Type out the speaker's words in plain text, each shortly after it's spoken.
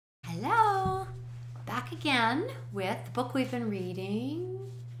back again with the book we've been reading,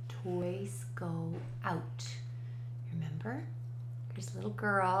 Toys Go Out. Remember? There's a little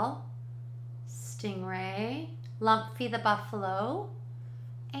girl, Stingray, Lumpy the buffalo,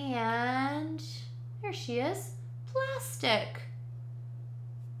 and there she is, Plastic.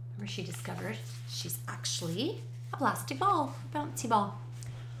 Remember she discovered she's actually a plastic ball, a bouncy ball.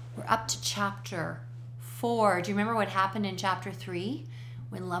 We're up to chapter 4. Do you remember what happened in chapter 3?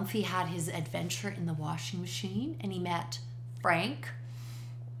 When Lumpy had his adventure in the washing machine and he met Frank.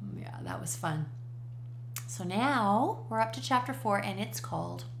 Yeah, that was fun. So now we're up to chapter 4 and it's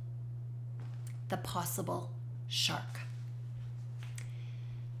called The Possible Shark.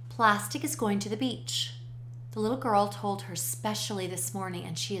 Plastic is going to the beach. The little girl told her specially this morning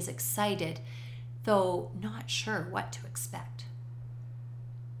and she is excited, though not sure what to expect.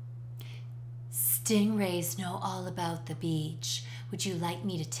 Stingrays know all about the beach. Would you like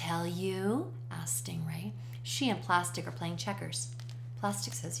me to tell you? Asked Stingray. She and Plastic are playing checkers.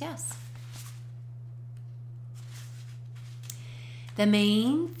 Plastic says yes. The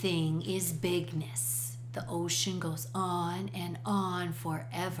main thing is bigness. The ocean goes on and on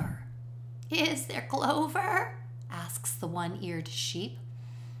forever. Is there Clover? Asks the one-eared sheep,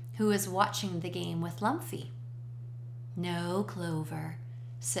 who is watching the game with Lumpy. No Clover,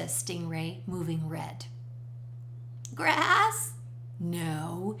 says Stingray, moving red. Grass?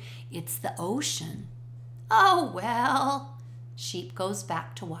 No, it's the ocean. Oh, well. Sheep goes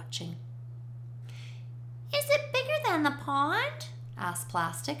back to watching. Is it bigger than the pond? Asked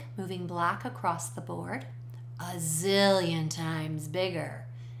Plastic, moving black across the board. A zillion times bigger,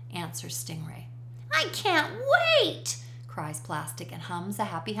 answers Stingray. I can't wait, cries Plastic and hums a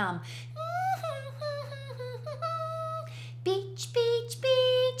happy hum. Beach, beach,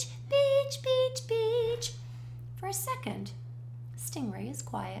 beach, beach, beach, beach. For a second, Stingray is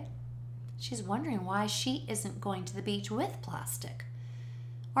quiet. She's wondering why she isn't going to the beach with Plastic,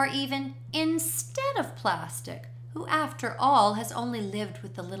 or even instead of Plastic, who after all has only lived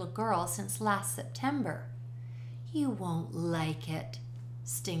with the little girl since last September. You won't like it,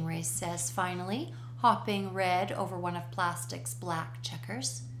 Stingray says finally, hopping red over one of Plastic's black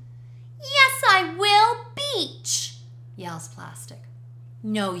checkers. Yes, I will, beach, yells Plastic.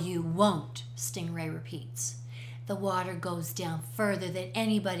 No, you won't, Stingray repeats. The water goes down further than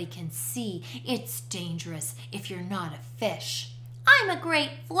anybody can see. It's dangerous if you're not a fish. I'm a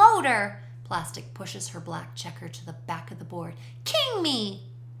great floater. Plastic pushes her black checker to the back of the board. King me!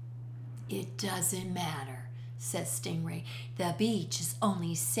 It doesn't matter, says Stingray. The beach is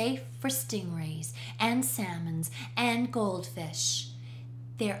only safe for stingrays and salmons and goldfish.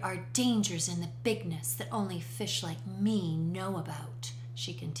 There are dangers in the bigness that only fish like me know about,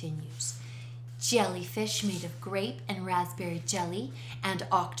 she continues. Jellyfish made of grape and raspberry jelly, and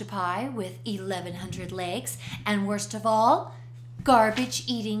octopi with 1,100 legs, and worst of all,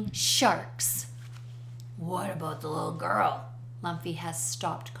 garbage-eating sharks. What about the little girl? Lumpy has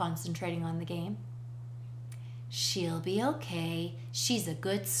stopped concentrating on the game. She'll be okay. She's a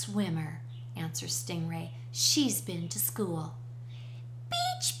good swimmer, answers Stingray. She's been to school.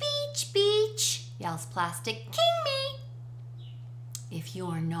 Beach, beach, beach, yells Plastic. King me! If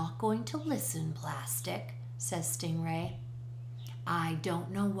you're not going to listen, Plastic, says Stingray, I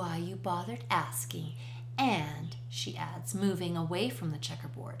don't know why you bothered asking, and, she adds, moving away from the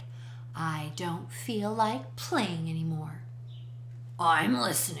checkerboard, I don't feel like playing anymore. I'm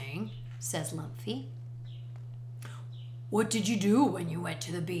listening, says Lumpy. What did you do when you went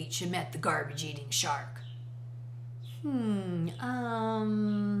to the beach and met the garbage-eating shark?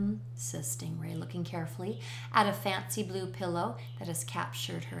 Says Stingray, looking carefully at a fancy blue pillow that has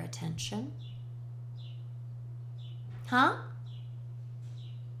captured her attention. Huh?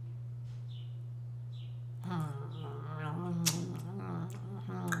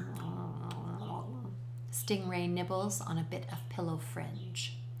 Stingray nibbles on a bit of pillow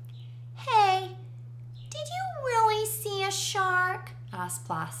fringe. Hey, did you really see a shark? Asked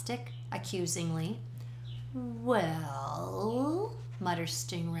Plastic, accusingly. Well, mutters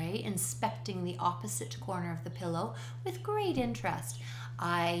Stingray, inspecting the opposite corner of the pillow with great interest.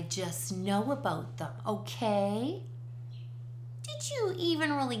 I just know about them, okay? Did you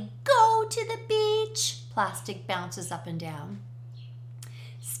even really go to the beach? Plastic bounces up and down.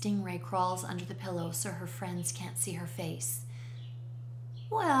 Stingray crawls under the pillow so her friends can't see her face.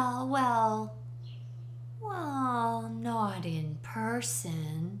 Well, not in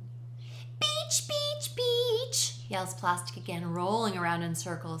person. Beach, beach, beach, yells Plastic again, rolling around in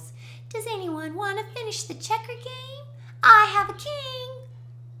circles. Does anyone want to finish the checker game? I have a king.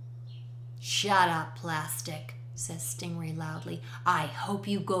 Shut up, Plastic, says Stingray loudly. I hope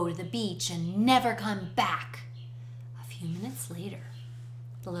you go to the beach and never come back. A few minutes later,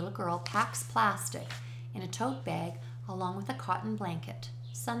 the little girl packs plastic in a tote bag along with a cotton blanket,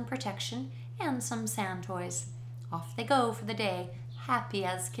 sun protection, and some sand toys. Off they go for the day, happy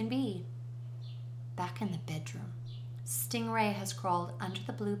as can be. Back in the bedroom, Stingray has crawled under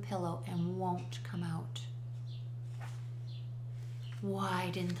the blue pillow and won't come out. Why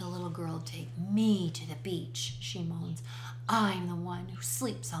didn't the little girl take me to the beach, she moans. I'm the one who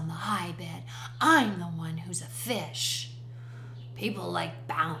sleeps on the high bed. I'm the one who's a fish. People like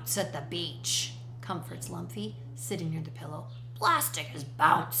bounce at the beach, comforts Lumpy, sitting near the pillow. Plastic is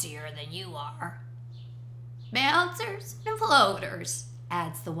bouncier than you are. Bouncers and floaters,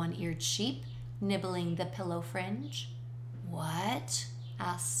 adds the one-eared sheep, nibbling the pillow fringe. What?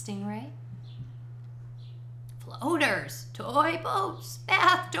 asks Stingray. Floaters, toy boats,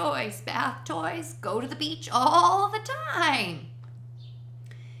 bath toys, go to the beach all the time.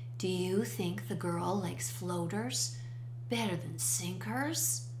 Do you think the girl likes floaters better than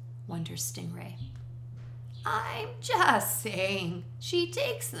sinkers? Wonders Stingray. I'm just saying, she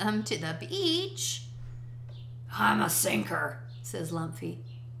takes them to the beach. I'm a sinker, says Lumpy.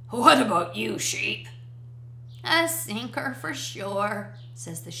 What about you, sheep? A sinker for sure,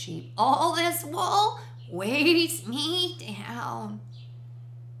 says the sheep. All this wool weighs me down.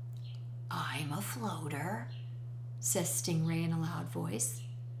 I'm a floater, says Stingray in a loud voice.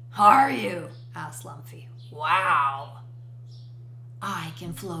 Are you? asks Lumpy. Wow. I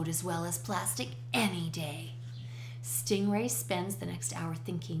can float as well as plastic any day. Stingray spends the next hour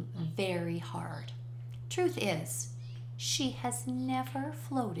thinking very hard. Truth is, she has never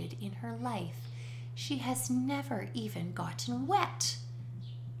floated in her life. She has never even gotten wet.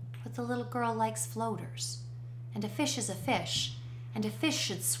 But the little girl likes floaters, and a fish is a fish, and a fish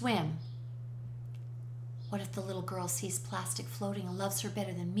should swim. What if the little girl sees plastic floating and loves her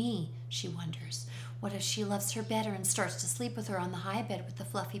better than me, she wonders. What if she loves her better and starts to sleep with her on the high bed with the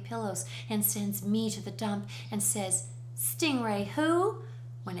fluffy pillows and sends me to the dump and says, Stingray who?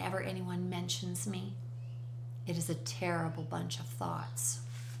 Whenever anyone mentions me. It is a terrible bunch of thoughts.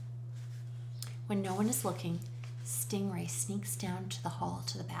 When no one is looking, Stingray sneaks down to the hall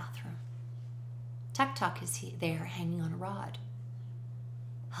to the bathroom. Tuk-Tuk is there hanging on a rod.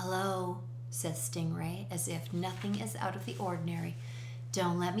 Hello, says Stingray, as if nothing is out of the ordinary.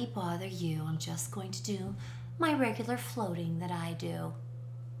 Don't let me bother you. I'm just going to do my regular floating that I do.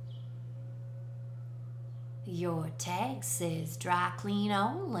 Your tag says dry clean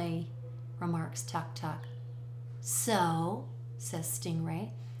only, remarks Tuk-Tuk. So, says Stingray.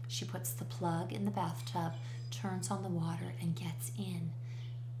 She puts the plug in the bathtub, turns on the water, and gets in.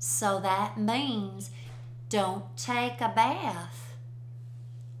 So that means don't take a bath.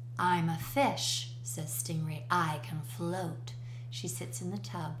 I'm a fish, says Stingray. I can float. She sits in the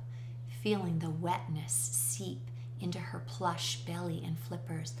tub, feeling the wetness seep into her plush belly and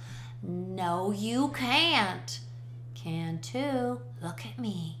flippers. No, you can't. Can too. Look at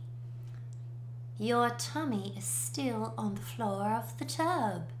me. Your tummy is still on the floor of the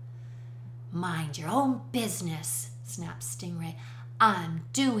tub. Mind your own business, snaps Stingray. I'm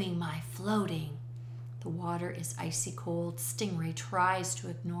doing my floating. The water is icy cold. Stingray tries to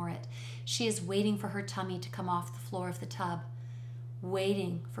ignore it. She is waiting for her tummy to come off the floor of the tub,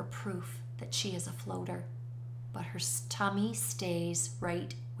 waiting for proof that she is a floater. But her tummy stays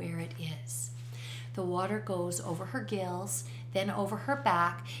right where it is. The water goes over her gills, then over her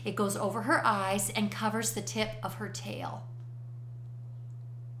back. It goes over her eyes and covers the tip of her tail.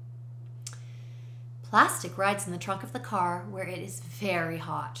 Plastic rides in the trunk of the car where it is very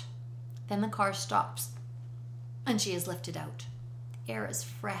hot. Then the car stops and she is lifted out. The air is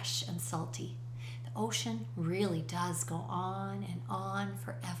fresh and salty. The ocean really does go on and on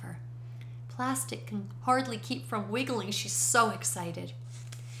forever. Plastic can hardly keep from wiggling. She's so excited.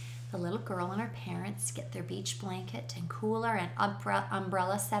 The little girl and her parents get their beach blanket and cooler and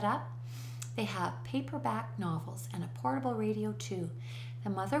umbrella set up. They have paperback novels and a portable radio too. The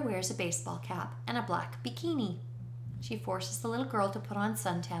mother wears a baseball cap and a black bikini. She forces the little girl to put on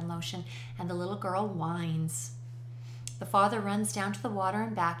suntan lotion, and the little girl whines. The father runs down to the water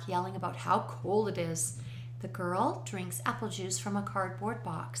and back, yelling about how cold it is. The girl drinks apple juice from a cardboard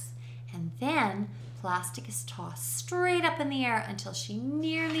box, and then Plastic is tossed straight up in the air until she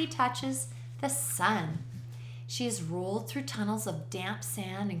nearly touches the sun. She is rolled through tunnels of damp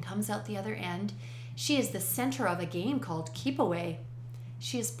sand and comes out the other end. She is the center of a game called Keep Away.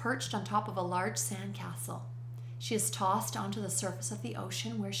 She is perched on top of a large sand castle. She is tossed onto the surface of the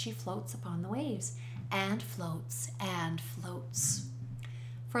ocean where she floats upon the waves and floats and floats.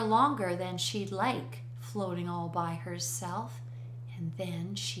 For longer than she'd like, floating all by herself, and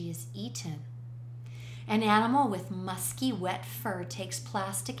then she is eaten. An animal with musky, wet fur takes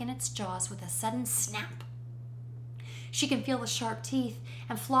Plastic in its jaws with a sudden snap. She can feel the sharp teeth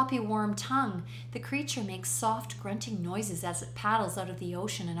and floppy, warm tongue. The creature makes soft, grunting noises as it paddles out of the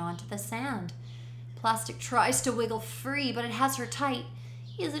ocean and onto the sand. Plastic tries to wiggle free, but it has her tight.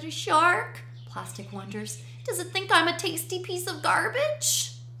 Is it a shark? Plastic wonders. Does it think I'm a tasty piece of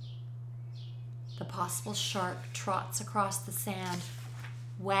garbage? The possible shark trots across the sand,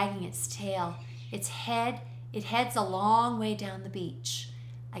 wagging its tail. It heads a long way down the beach.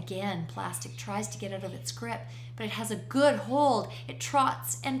 Again, Plastic tries to get out of its grip, but it has a good hold. It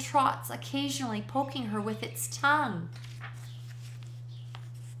trots and trots, occasionally poking her with its tongue.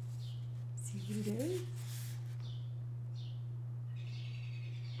 See what it is?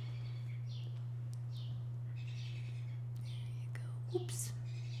 There you go. Oops.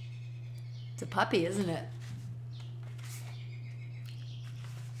 It's a puppy, isn't it?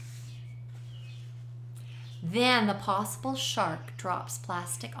 Then the possible shark drops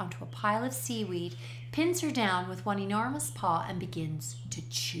Plastic onto a pile of seaweed, pins her down with one enormous paw, and begins to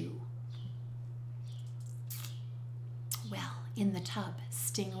chew. Well, in the tub,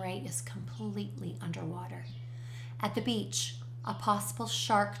 Stingray is completely underwater. At the beach, a possible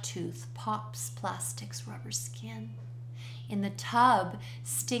shark tooth pops Plastic's rubber skin. In the tub,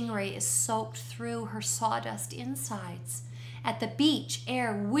 Stingray is soaked through her sawdust insides. At the beach,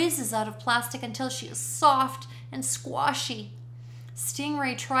 air whizzes out of Plastic until she is soft and squashy.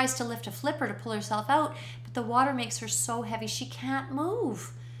 Stingray tries to lift a flipper to pull herself out, but the water makes her so heavy she can't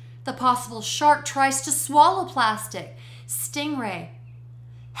move. The possible shark tries to swallow Plastic. Stingray,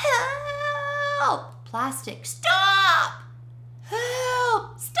 help! Plastic, stop!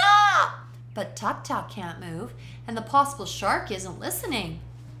 Help! Stop! But Tuk Tuk can't move, and the possible shark isn't listening.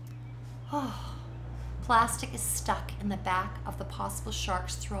 Oh. Plastic is stuck in the back of the possible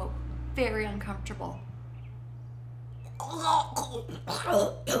shark's throat. Very uncomfortable.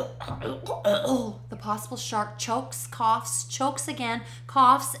 The possible shark chokes, coughs, chokes again,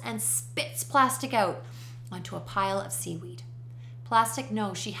 coughs, and spits Plastic out onto a pile of seaweed. Plastic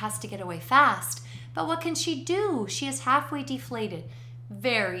knows she has to get away fast, but what can she do? She is halfway deflated,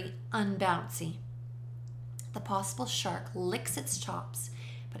 very unbouncy. The possible shark licks its chops,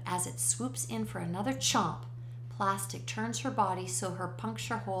 but as it swoops in for another chomp, Plastic turns her body so her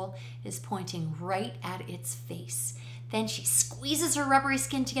puncture hole is pointing right at its face. Then she squeezes her rubbery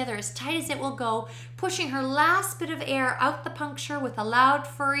skin together as tight as it will go, pushing her last bit of air out the puncture with a loud,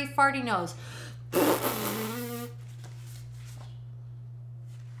 furry, farty nose.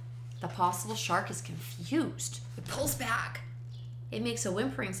 The possible shark is confused. It pulls back. It makes a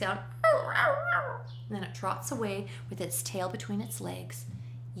whimpering sound. And then it trots away with its tail between its legs.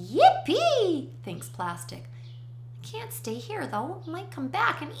 Yippee, thinks Plastic. I can't stay here, though. It might come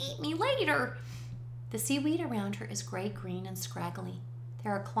back and eat me later. The seaweed around her is gray-green and scraggly.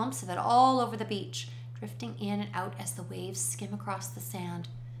 There are clumps of it all over the beach, drifting in and out as the waves skim across the sand.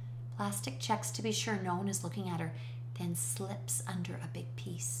 Plastic checks to be sure no one is looking at her, then slips under a big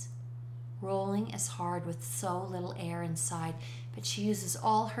piece. Rolling is hard with so little air inside, but she uses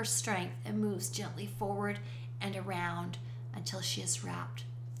all her strength and moves gently forward and around until she is wrapped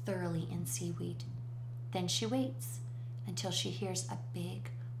thoroughly in seaweed. Then she waits until she hears a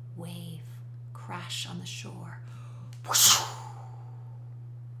big wave crash on the shore.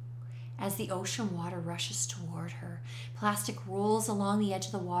 As the ocean water rushes toward her, Plastic rolls along the edge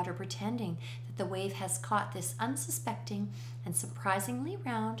of the water, pretending that the wave has caught this unsuspecting and surprisingly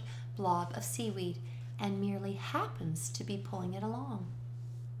round blob of seaweed and merely happens to be pulling it along.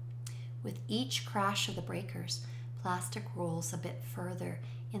 With each crash of the breakers, Plastic rolls a bit further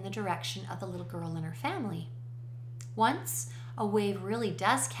in the direction of the little girl and her family. Once, a wave really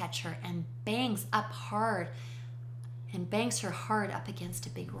does catch her and bangs her hard up against a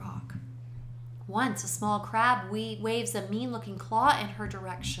big rock. Once, a small crab waves a mean-looking claw in her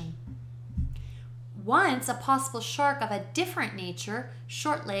direction. Once, a possible shark of a different nature,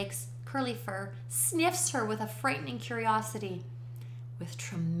 short legs, curly fur, sniffs her with a frightening curiosity. With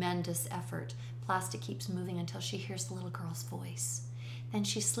tremendous effort, Plastic keeps moving until she hears the little girl's voice. Then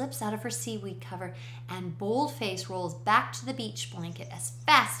she slips out of her seaweed cover and bold-faced rolls back to the beach blanket as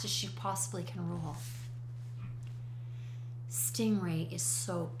fast as she possibly can roll. Stingray is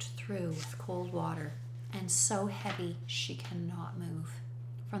soaked through with cold water and so heavy she cannot move.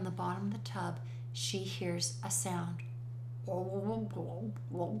 From the bottom of the tub, she hears a sound.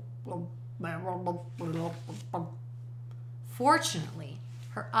 Fortunately,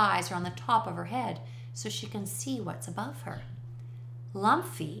 her eyes are on the top of her head so she can see what's above her.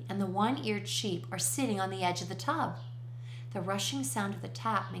 Lumpy and the one-eared sheep are sitting on the edge of the tub. The rushing sound of the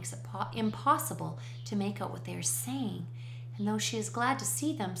tap makes it impossible to make out what they are saying. And though she is glad to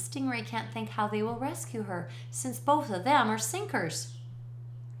see them, Stingray can't think how they will rescue her, since both of them are sinkers.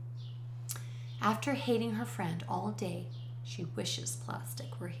 After hating her friend all day, she wishes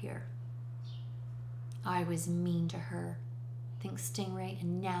Plastic were here. I was mean to her, thinks Stingray,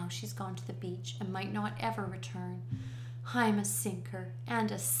 and now she's gone to the beach and might not ever return. I'm a sinker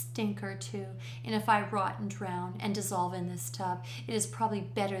and a stinker too, and if I rot and drown and dissolve in this tub, it is probably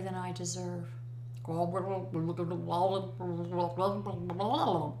better than I deserve.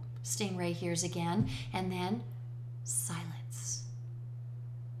 Stingray hears again, and then silence.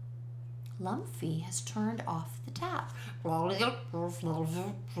 Lumpy has turned off the tap.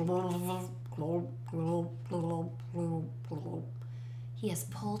 He has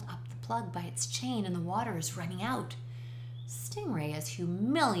pulled up the plug by its chain and the water is running out. Stingray is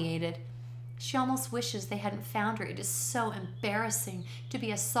humiliated. She almost wishes they hadn't found her. It is so embarrassing to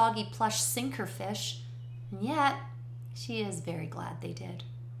be a soggy plush sinker fish. And yet, she is very glad they did.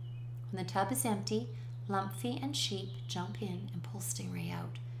 When the tub is empty, Lumpy and Sheep jump in and pull Stingray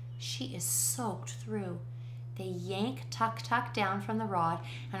out. She is soaked through. They yank Tuck down from the rod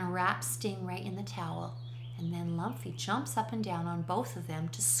and wrap Stingray in the towel. And then Lumpy jumps up and down on both of them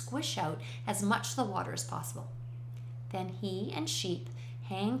to squish out as much of the water as possible. Then he and Sheep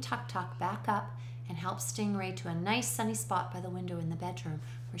hang Tuck back up and help Stingray to a nice sunny spot by the window in the bedroom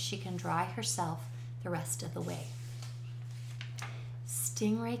where she can dry herself the rest of the way.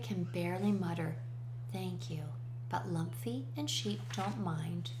 Stingray can barely mutter, "Thank you," but Lumpy and Sheep don't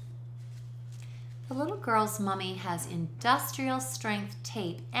mind. The little girl's mummy has industrial strength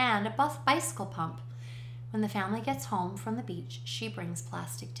tape and a bicycle pump. When the family gets home from the beach, she brings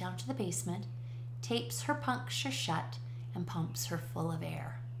Plastic down to the basement, tapes her puncture shut, and pumps her full of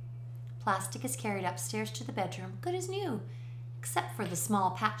air. Plastic is carried upstairs to the bedroom, good as new, except for the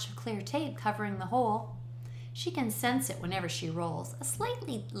small patch of clear tape covering the hole. She can sense it whenever she rolls, a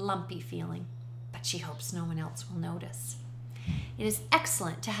slightly lumpy feeling, but she hopes no one else will notice. It is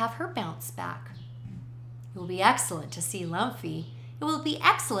excellent to have her bounce back. It will be excellent to see Lumpy. It will be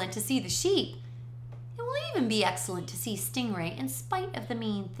excellent to see the sheep. It will even be excellent to see Stingray, in spite of the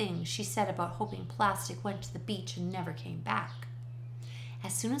mean things she said about hoping Plastic went to the beach and never came back.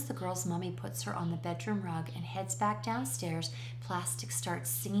 As soon as the girl's mummy puts her on the bedroom rug and heads back downstairs, Plastic starts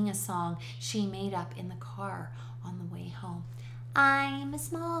singing a song she made up in the car on the way home. I'm a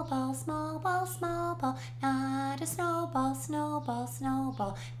small ball, small ball, small ball, not a snowball, snowball,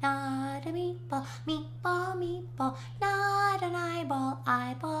 snowball, not a meatball, meatball, meatball, not an eyeball,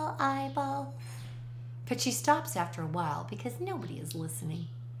 eyeball, eyeball. But she stops after a while because nobody is listening.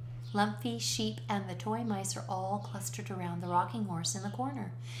 Lumpy, Sheep, and the toy mice are all clustered around the rocking horse in the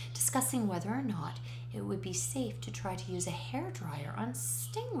corner, discussing whether or not it would be safe to try to use a hairdryer on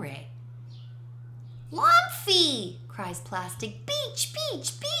Stingray. Lumpy! Cries Plastic. Beach,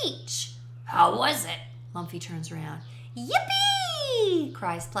 beach, beach! How was it? Lumpy turns around. Yippee!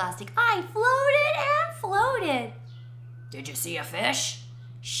 Cries Plastic. I floated and floated. Did you see a fish?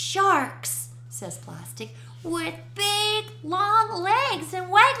 Sharks, says Plastic, with big, long legs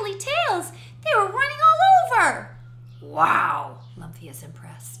and waggly tails. They were running all over. Wow, Lumpy is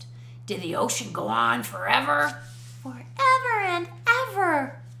impressed. Did the ocean go on forever? Forever and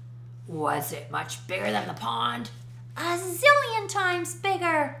ever. Was it much bigger than the pond? A zillion times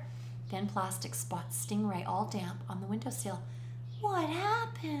bigger. Then Plastic spots Stingray all damp on the windowsill. What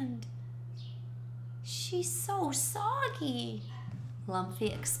happened? She's so soggy. Lumpy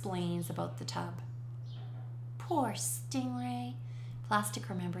explains about the tub. Poor Stingray. Plastic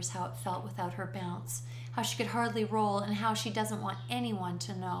remembers how it felt without her bounce, how she could hardly roll, and how she doesn't want anyone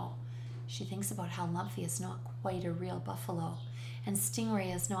to know. She thinks about how Lumpy is not quite a real buffalo, and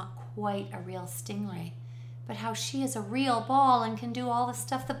Stingray is not quite a real stingray, but how she is a real ball and can do all the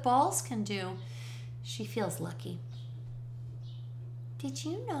stuff that balls can do. She feels lucky. Did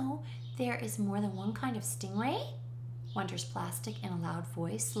you know there is more than one kind of stingray? Wonders Plastic in a loud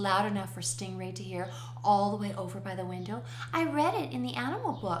voice, loud enough for Stingray to hear all the way over by the window. I read it in the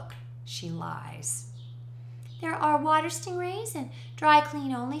animal book. She lies. There are water stingrays and dry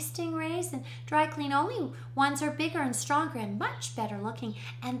clean only stingrays, and dry clean only ones are bigger and stronger and much better looking,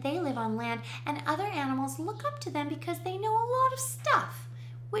 and they live on land, and other animals look up to them because they know a lot of stuff.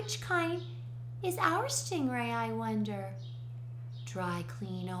 Which kind is our stingray, I wonder? Dry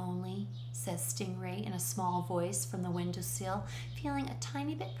clean only, says Stingray in a small voice from the windowsill, feeling a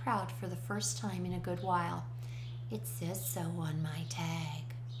tiny bit proud for the first time in a good while. It says so on my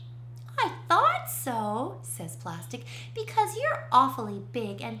tag. I thought that's so, says Plastic, because you're awfully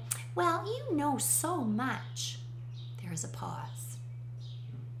big and, well, you know so much. There is a pause.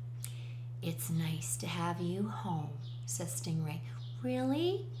 It's nice to have you home, says Stingray.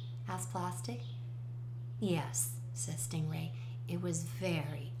 Really? asks Plastic. Yes, says Stingray. It was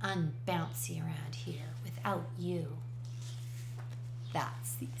very unbouncy around here without you.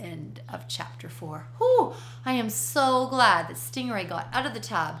 That's the end of chapter 4. Whew, I am so glad that Stingray got out of the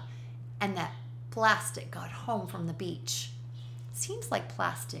tub and that Plastic got home from the beach. Seems like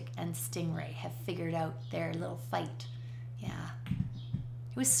Plastic and Stingray have figured out their little fight. Yeah.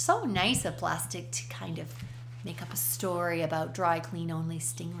 It was so nice of Plastic to kind of make up a story about dry clean only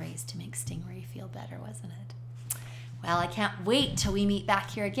stingrays to make Stingray feel better, wasn't it? Well, I can't wait till we meet back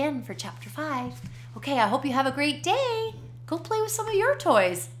here again for chapter 5. Okay, I hope you have a great day. Go play with some of your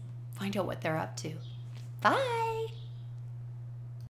toys. Find out what they're up to. Bye.